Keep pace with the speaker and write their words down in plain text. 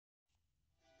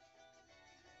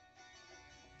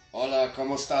Hola,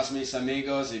 ¿cómo estás mis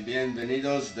amigos? Y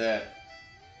bienvenidos de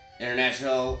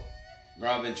International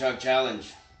Grub and Chug Challenge.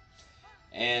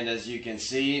 And as you can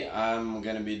see, I'm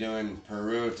going to be doing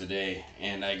Peru today.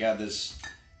 And I got this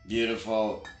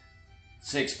beautiful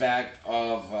 6-pack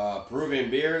of Peruvian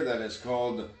beer that is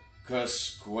called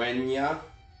Cusquena.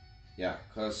 Yeah,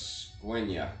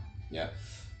 Cusquena. Yeah.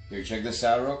 Here, check this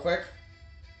out real quick.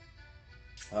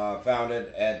 Found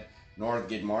it at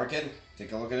Northgate Market.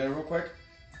 Take a look at it real quick.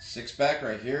 6-pack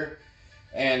right here.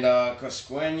 And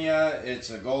Cusquena, it's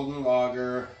a golden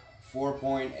lager,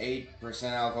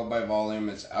 4.8% alcohol by volume.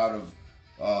 It's out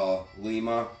of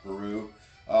Lima, Peru.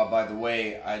 By the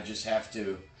way, I just have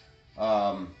to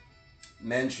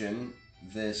mention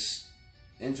this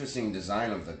interesting design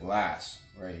of the glass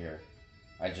right here.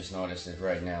 I just noticed it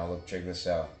right now. Look, check this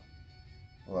out.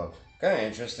 Look, kind of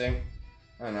interesting.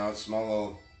 I know, it's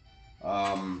small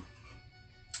little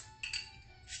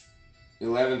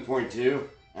 11.2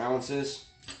 ounces.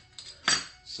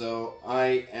 So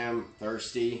I am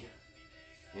thirsty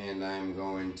and I'm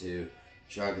going to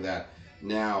chug that.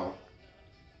 Now,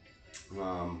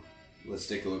 let's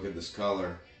take a look at this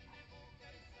color.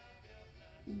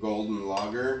 Golden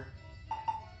lager.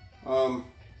 The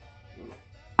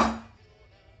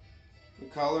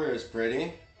color is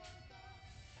pretty.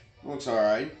 Looks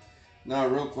alright. Now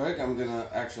real quick, I'm gonna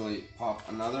actually pop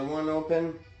another one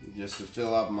open just to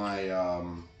fill up my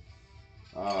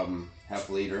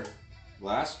half-liter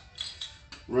glass.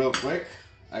 Real quick,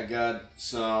 I got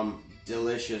some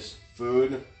delicious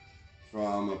food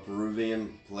from a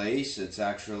Peruvian place. It's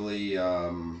actually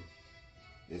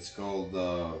it's called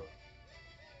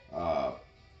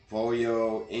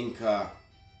Pollo Inca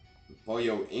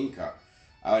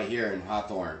out here in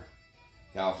Hawthorne,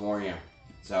 California,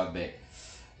 South Bay.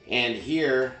 And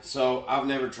here, so I've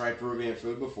never tried Peruvian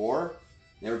food before,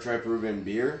 never tried Peruvian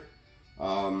beer,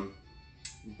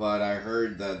 but I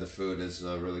heard that the food is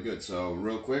really good. So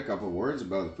real quick, a couple words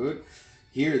about the food.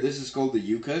 Here, this is called the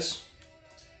yucas.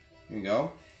 Here you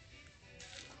go.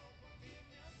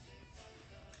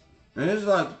 And it's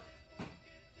like,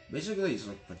 basically it's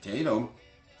like potato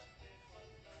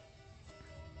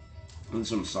and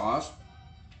some sauce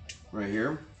right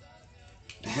here.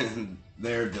 And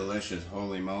they're delicious,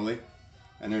 holy moly.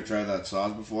 I never tried that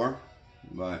sauce before,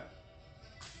 but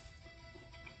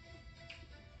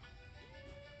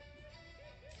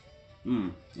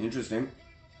interesting.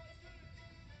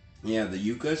 Yeah, the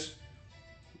yucas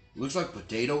looks like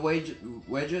potato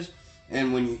wedges,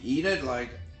 and when you eat it, like,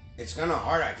 it's kind of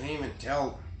hard. I can't even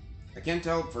tell. I can't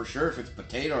tell for sure if it's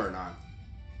potato or not,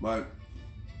 but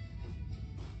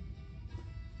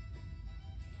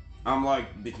I'm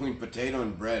like between potato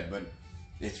and bread, but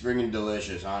it's freaking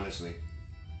delicious, honestly.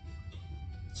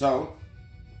 So,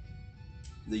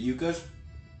 the yucas,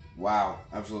 wow,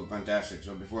 absolutely fantastic.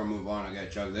 So before I move on, I gotta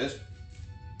chug this.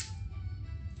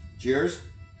 Cheers.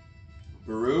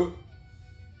 Peru.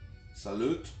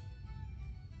 Salute.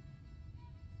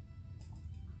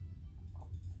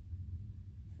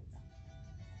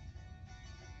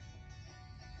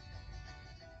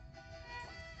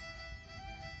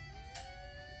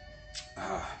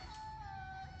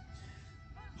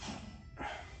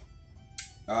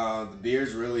 The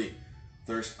beer's really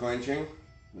thirst quenching.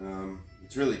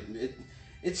 It's really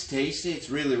it's tasty. It's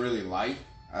really light.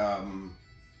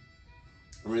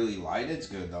 Really light. It's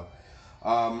good though.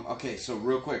 Okay, so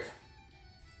real quick,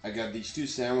 I got these two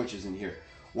sandwiches in here.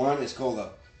 One is called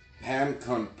a pan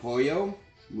con pollo,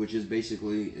 which is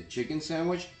basically a chicken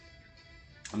sandwich,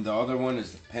 and the other one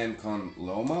is the pan con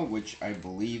loma, which I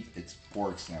believe it's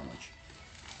pork sandwich.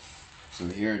 So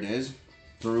here it is,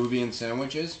 Peruvian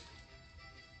sandwiches.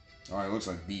 Oh, it looks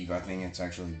like beef. I think it's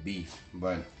actually beef,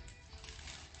 but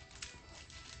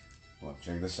well,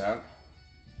 check this out.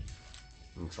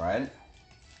 I'm gonna try it.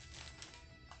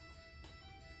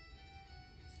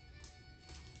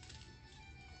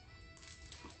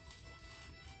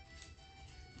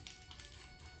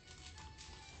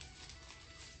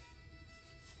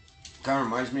 Kind of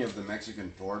reminds me of the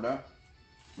Mexican torta,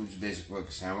 which is basically like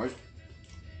a sandwich.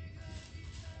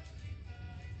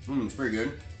 It's pretty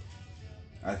good.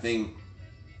 I think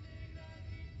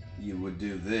you would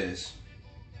do this.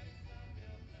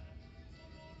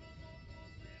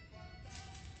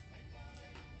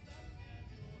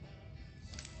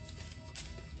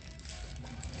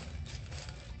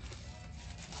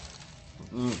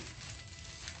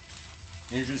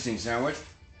 Interesting sandwich.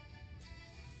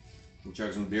 We'll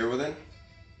chug some beer with it.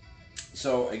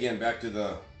 So again, back to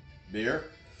the beer.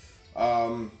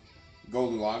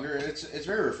 Golden lager. It's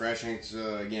very refreshing. It's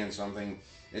again something.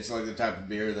 It's like the type of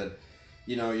beer that,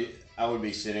 you know, I would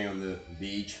be sitting on the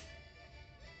beach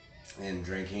and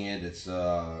drinking it. It's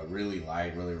really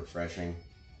light, really refreshing.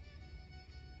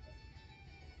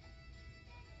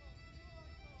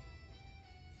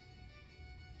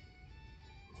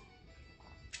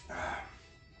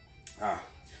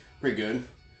 Pretty good.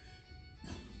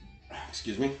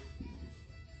 Excuse me.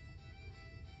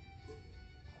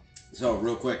 So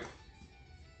real quick,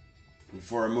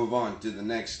 before I move on to the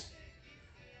next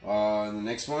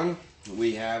one,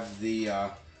 we have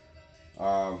the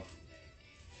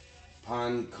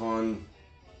pan con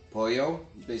pollo,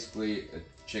 basically a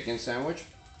chicken sandwich.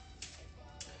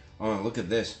 Oh, look at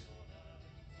this.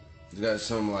 It's got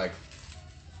some like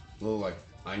little like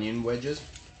onion wedges.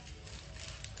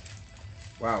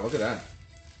 Wow, look at that.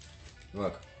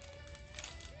 Look.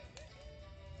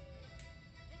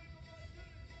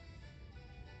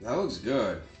 That looks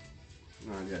good.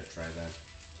 Oh, I gotta try that.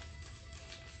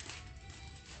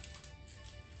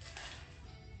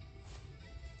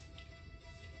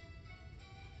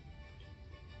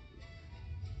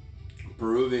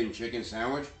 Peruvian chicken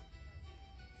sandwich.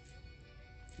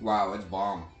 Wow, it's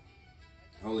bomb.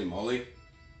 Holy moly.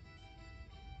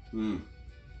 Can't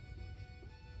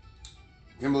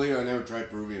believe I never tried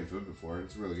Peruvian food before.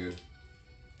 It's really good.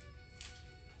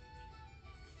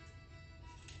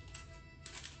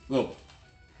 Look.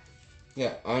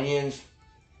 Yeah, onions.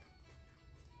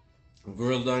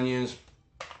 Grilled onions.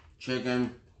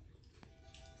 Chicken.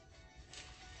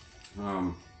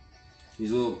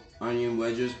 These little onion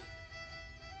wedges.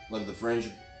 Like the French,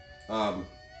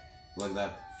 like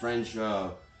that French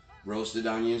roasted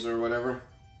onions or whatever.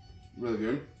 Really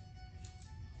good.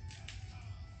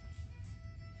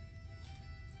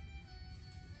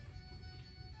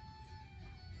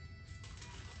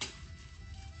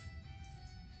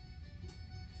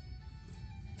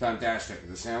 Fantastic.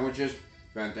 The sandwiches,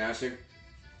 fantastic.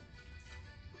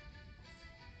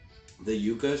 The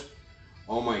yucas,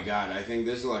 oh my god! I think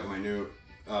this is like my new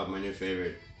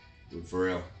favorite, for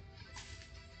real.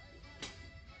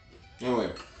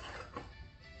 Anyway,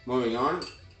 moving on.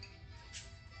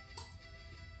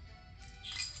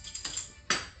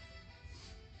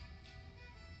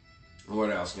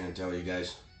 What else can I tell you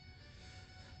guys?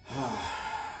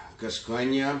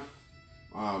 Cusquena,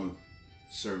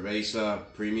 Cerveza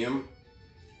Premium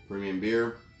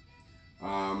Beer,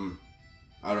 out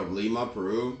of Lima,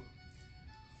 Peru.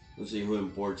 Let's see who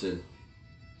imports it.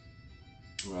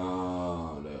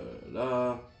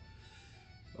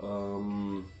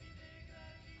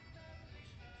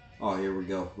 Oh, here we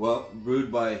go. Well,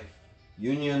 brewed by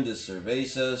Unión de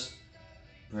Cervezas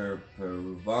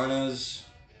Peruanas,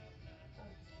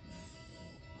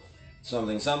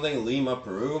 something, Lima,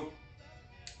 Peru.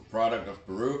 Product of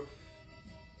Peru.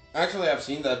 Actually, I've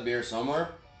seen that beer somewhere.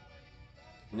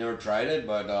 Never tried it,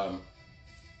 but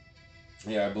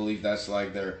yeah, I believe that's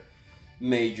like their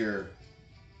main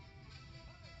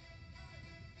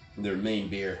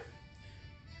beer.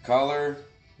 Color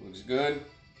looks good.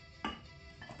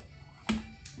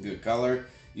 Good color.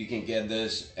 You can get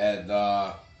this at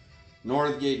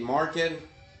Northgate Market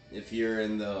if you're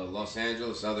in the Los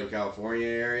Angeles, Southern California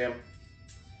area.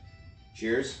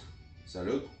 Cheers.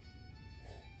 Salud.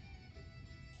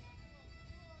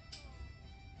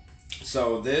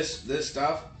 So this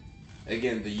stuff,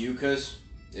 again, the yucas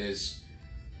is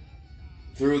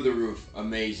through the roof,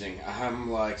 amazing.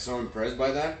 I'm like so impressed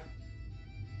by that.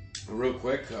 Real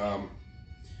quick,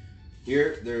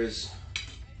 here there's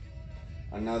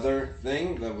another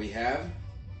thing that we have.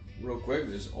 Real quick,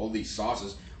 there's all these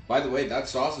sauces. By the way, that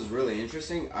sauce is really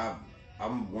interesting.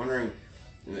 I'm wondering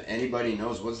if anybody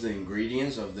knows what's the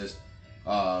ingredients of this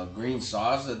green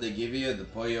sauce that they give you at the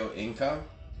Pollo Inca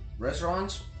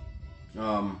restaurants.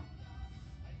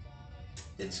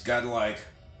 It's got like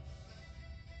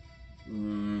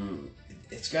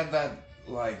it's got that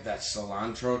like that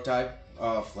cilantro type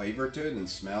flavor to it and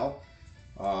smell.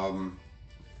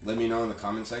 Let me know in the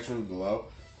comment section below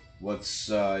what's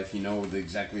if you know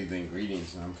exactly the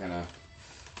ingredients. I'm kind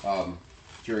of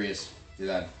curious to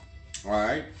that. All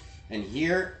right, and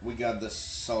here we got the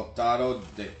saltado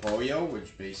de pollo,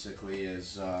 which basically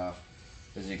is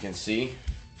as you can see,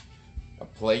 a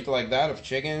plate like that of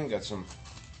chicken. Got some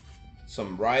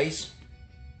rice,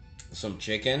 some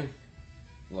chicken.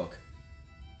 Look,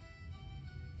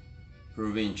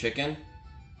 Peruvian chicken.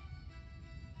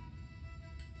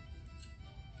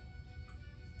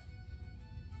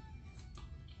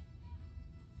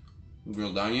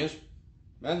 Grilled onions.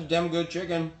 That's damn good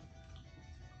chicken.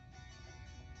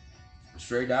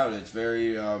 Straight out, it's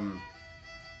very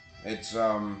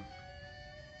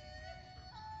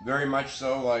very much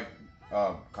so like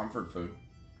comfort food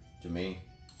to me.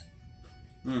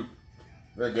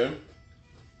 Very good.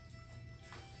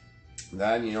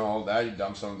 Then, you know, all that, you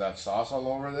dump some of that sauce all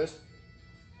over this.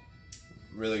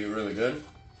 Really, really good.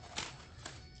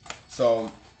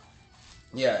 So,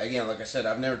 yeah, again, like I said,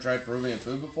 I've never tried Peruvian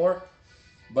food before.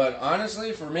 But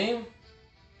honestly, for me,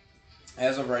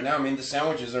 as of right now, I mean, the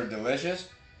sandwiches are delicious.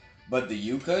 But the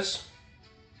yucas,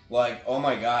 like, oh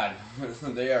my god,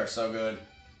 they are so good.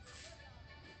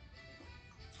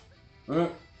 For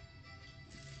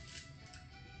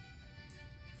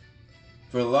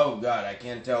the love of God, I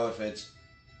can't tell if it's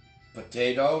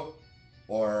potato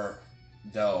or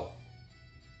dough.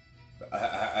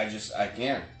 I just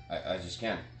can't. I just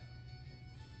can't.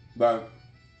 But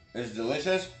it's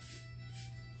delicious.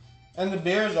 And the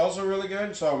beer is also really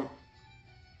good. So,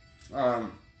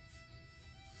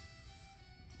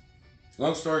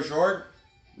 long story short,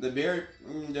 the beer,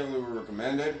 definitely would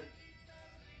recommend it.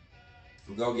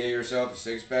 Go get yourself a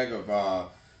 6-pack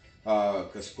of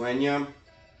Cusquena.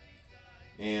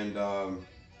 And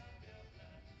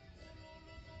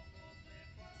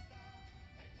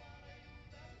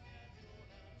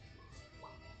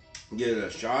get it a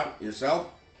shot yourself.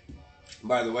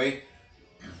 By the way,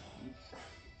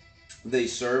 they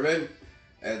serve it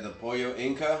at the Pollo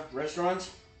Inca restaurants.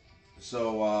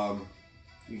 So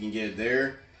you can get it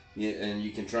there. And you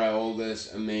can try all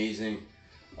this amazing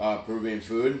Peruvian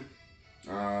food.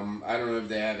 I don't know if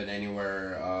they have it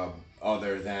anywhere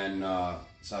other than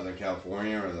Southern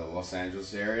California or the Los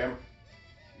Angeles area.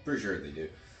 Pretty sure they do.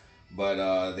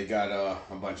 But they got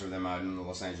a bunch of them out in the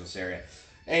Los Angeles area.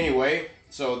 Anyway,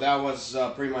 so that was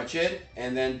pretty much it.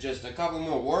 And then just a couple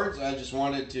more words. I just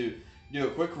wanted to do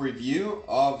a quick review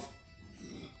of,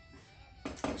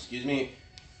 excuse me,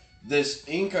 this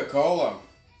Inca Cola.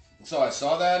 So I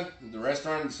saw that at the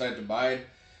restaurant, decided to buy it.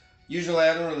 Usually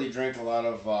I don't really drink a lot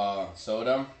of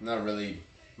soda. Not really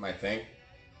my thing.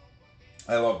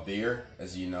 I love beer,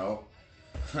 as you know.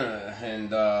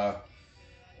 And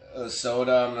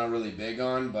soda I'm not really big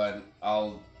on, but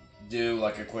I'll do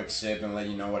like a quick sip and let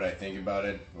you know what I think about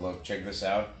it. Look, check this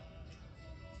out.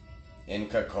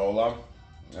 Inca Cola.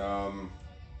 I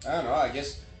don't know, I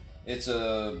guess it's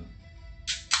a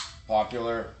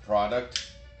popular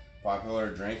product,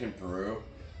 popular drink in Peru.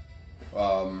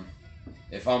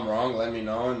 If I'm wrong, let me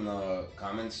know in the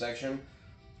comments section.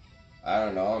 I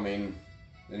don't know, I mean,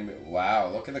 wow,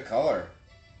 look at the color.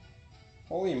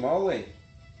 Holy moly.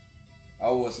 I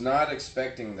was not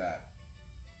expecting that.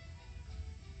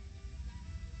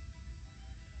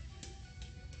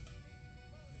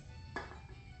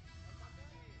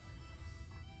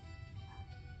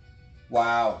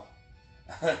 Wow.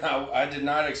 I did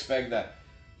not expect that.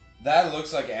 That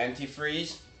looks like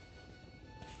antifreeze.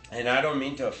 And I don't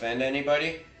mean to offend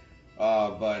anybody.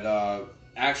 But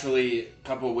actually, a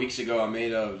couple of weeks ago, I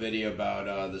made a video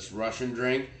about this Russian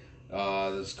drink.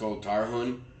 That's called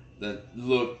Tarhun. That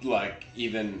looked like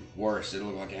even worse. It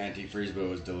looked like antifreeze, but it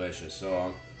was delicious.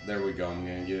 So there we go. I'm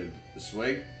going to give it a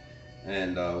swig.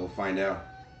 And we'll find out.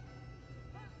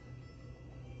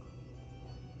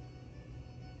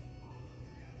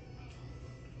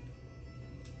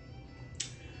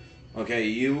 Okay,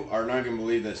 you are not going to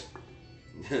believe this.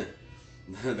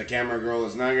 The camera girl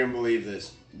is not going to believe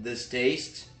this. This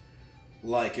tastes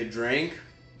like a drink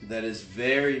that is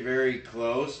very, very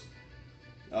close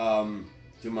to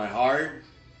my heart,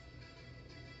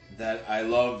 that I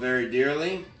love very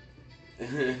dearly.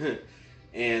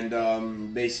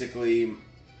 And basically,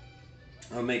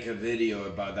 I'll make a video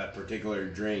about that particular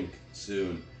drink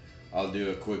soon. I'll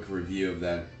do a quick review of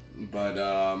that. But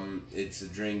it's a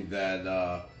drink that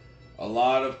a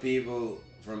lot of people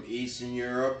from Eastern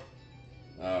Europe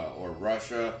or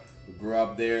Russia who grew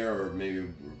up there, or maybe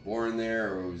were born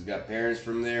there, or who's got parents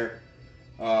from there,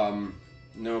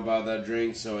 know about that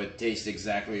drink. So it tastes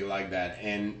exactly like that.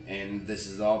 And this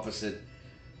is the opposite.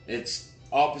 It's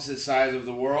opposite sides of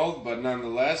the world, but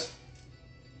nonetheless,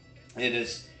 it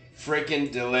is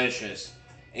freaking delicious.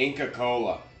 Inca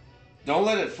Cola. Don't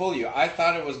let it fool you. I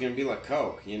thought it was going to be like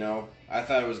Coke, you know. I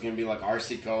thought it was going to be like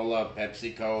RC Cola,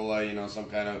 Pepsi Cola, you know, some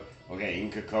kind of, okay,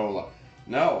 Inca Cola.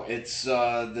 No, it's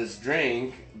this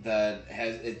drink that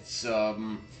has, it's,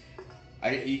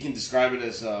 you can describe it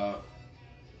as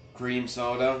cream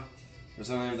soda or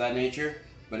something of that nature.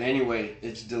 But anyway,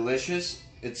 it's delicious.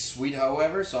 It's sweet,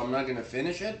 however, so I'm not going to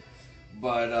finish it.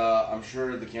 But I'm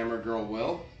sure the camera girl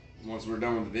will once we're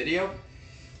done with the video.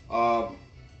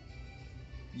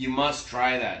 You must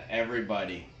try that,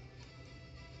 everybody.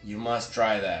 You must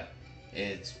try that.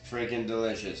 It's freaking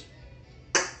delicious.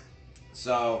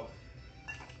 So,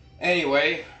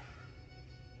 anyway,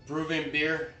 Peruvian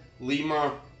beer,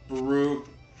 Lima, Peru,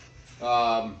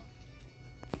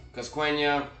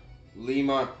 Cusquena,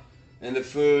 Lima, and the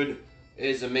food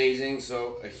is amazing.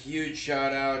 So a huge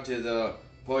shout out to the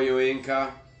Pollo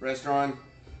Inca restaurant.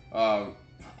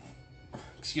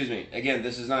 Excuse me. Again,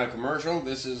 this is not a commercial.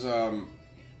 This is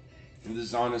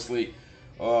honestly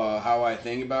how I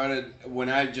think about it. When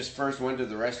I just first went to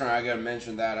the restaurant, I gotta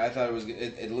mention that I thought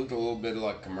it looked a little bit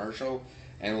like commercial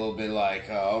and a little bit like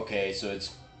okay, so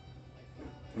it's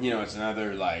it's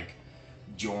another like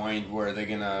joint where they're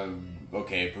gonna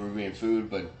Peruvian food,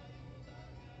 but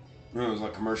it was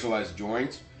like commercialized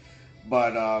joints.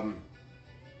 But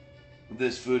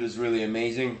this food is really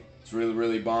amazing. It's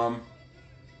really bomb.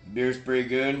 Beer's pretty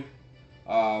good.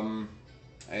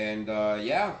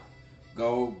 Yeah,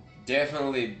 go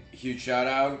definitely huge shout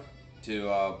out to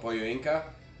Pollo Inca.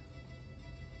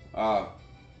 I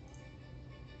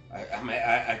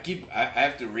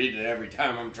have to read it every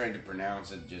time I'm trying to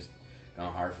pronounce it. Just kind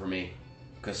of hard for me.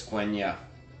 Cusquena,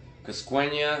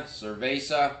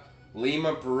 Cerveza,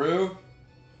 Lima, Peru.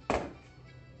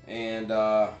 And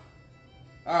all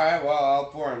right, well, I'll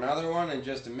pour another one in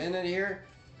just a minute here.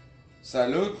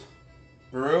 Salud,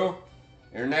 Peru.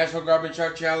 International Grub and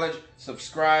Chug Challenge.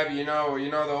 Subscribe, you know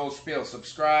the whole spiel.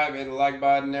 Subscribe, hit the like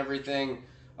button, everything.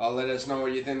 Let us know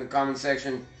what you think in the comment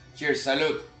section. Cheers,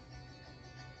 salud.